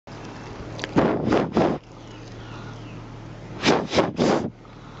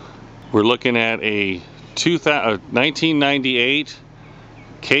We're looking at a 1998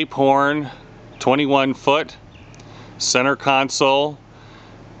 Cape Horn 21-foot center console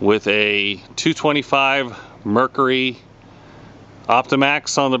with a 225 Mercury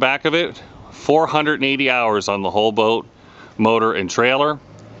Optimax on the back of it. 480 hours on the whole boat, motor and trailer.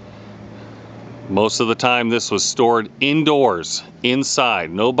 Most of the time this was stored indoors, inside,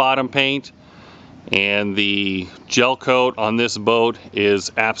 no bottom paint, and the gel coat on this boat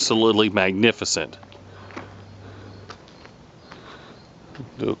is absolutely magnificent.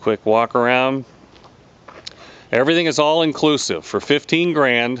 Do a quick walk around. Everything is all inclusive for 15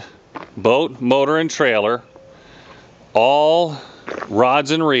 grand, boat, motor, and trailer, all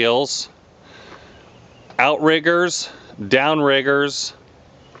rods and reels, outriggers, downriggers,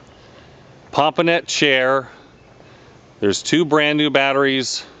 pomponette chair. There's 2 brand new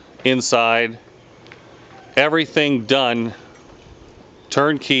batteries inside. Everything done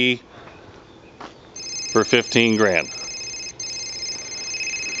turnkey for 15 grand.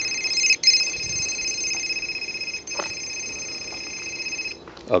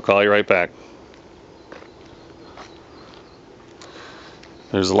 I'll call you right back.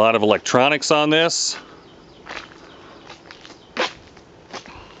 There's a lot of electronics on this.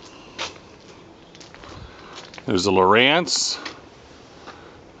 There's a Lowrance.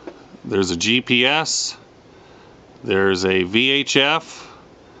 There's a GPS. There's a VHF.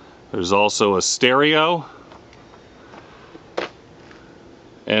 There's also a stereo.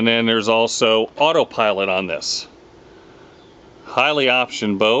 And then there's also autopilot on this. Highly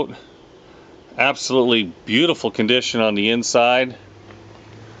optioned boat. Absolutely beautiful condition on the inside.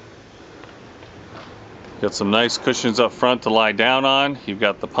 Got some nice cushions up front to lie down on. You've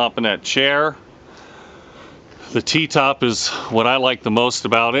got the pomponette chair. The T-top is what I like the most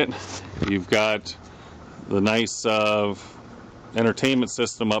about it. You've got the nice entertainment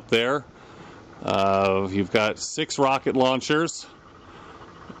system up there. You've got 6 rocket launchers.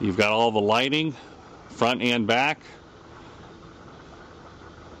 You've got all the lighting, front and back.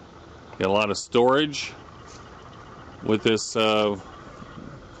 Got a lot of storage with this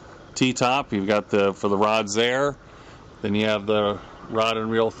T-top. You've got for the rods there. Then you have the rod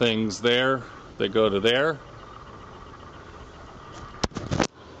and reel things there. They go to there.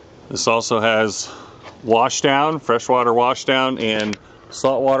 This also has washdown, freshwater washdown, and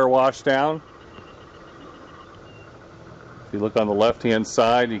saltwater washdown. If you look on the left-hand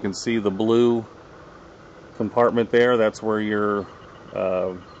side, you can see the blue compartment there. That's where your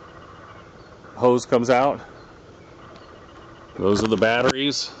hose comes out. Those are the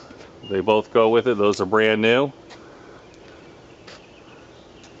batteries. They both go with it. Those are brand new.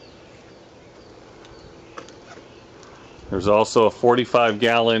 There's also a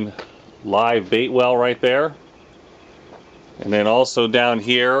 45-gallon live bait well right there. And then also down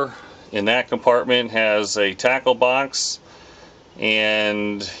here in that compartment has a tackle box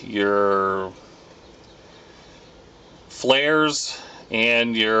and your flares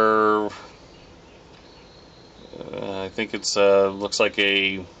and your I think it's looks like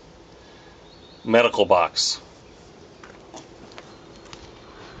a medical box.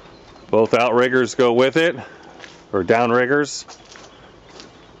 Both outriggers go with it, or downriggers.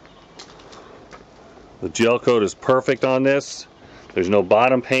 The gel coat is perfect on this. There's no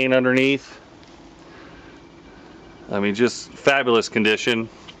bottom paint underneath. I mean, just fabulous condition.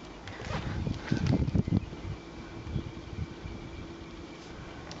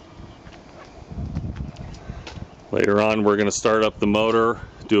 Later on, we're going to start up the motor,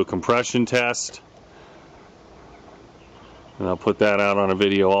 do a compression test, and I'll put that out on a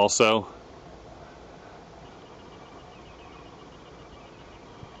video also.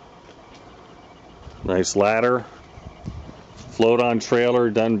 Nice ladder. Float-on trailer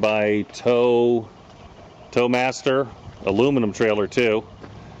done by Towmaster. Aluminum trailer too.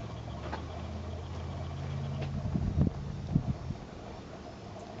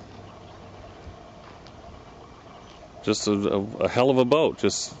 Just a hell of a boat.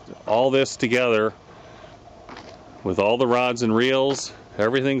 Just all this together with all the rods and reels.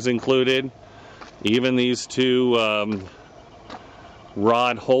 Everything's included. Even these 2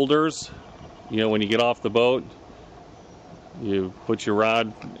 rod holders. You know, when you get off the boat, you put your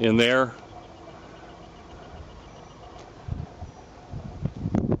rod in there.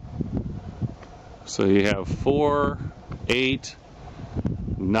 So you have 4, 8,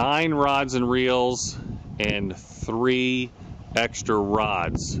 9 rods and reels and 3 extra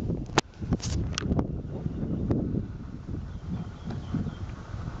rods.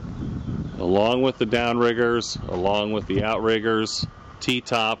 Along with the downriggers, along with the outriggers,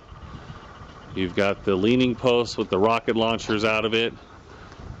 T-top. You've got the leaning post with the rocket launchers out of it.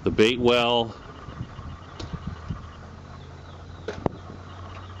 the bait well.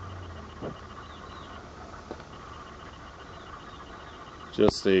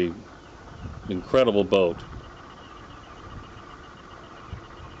 Just a incredible boat.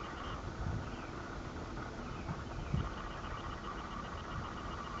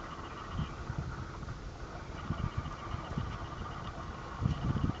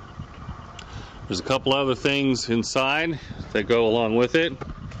 There's a couple other things inside that go along with it.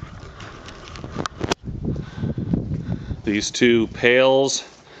 These two pails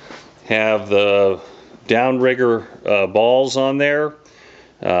have the downrigger balls on there.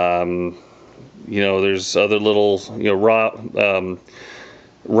 You know, there's other little, you know,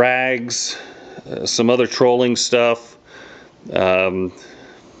 rags, some other trolling stuff,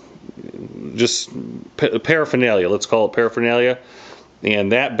 just paraphernalia. Let's call it paraphernalia.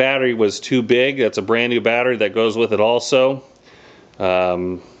 And that battery was too big. That's a brand new battery that goes with it also.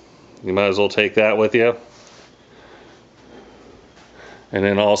 You might as well take that with you. And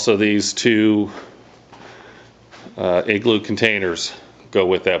then also these two igloo containers go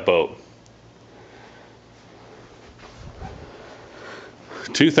with that boat.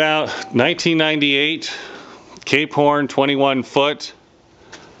 1998 Cape Horn 21 foot,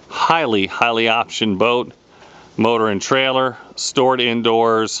 highly optioned boat. Motor and trailer, stored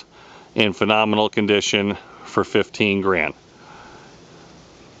indoors, in phenomenal condition for 15 grand.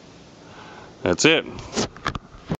 That's it.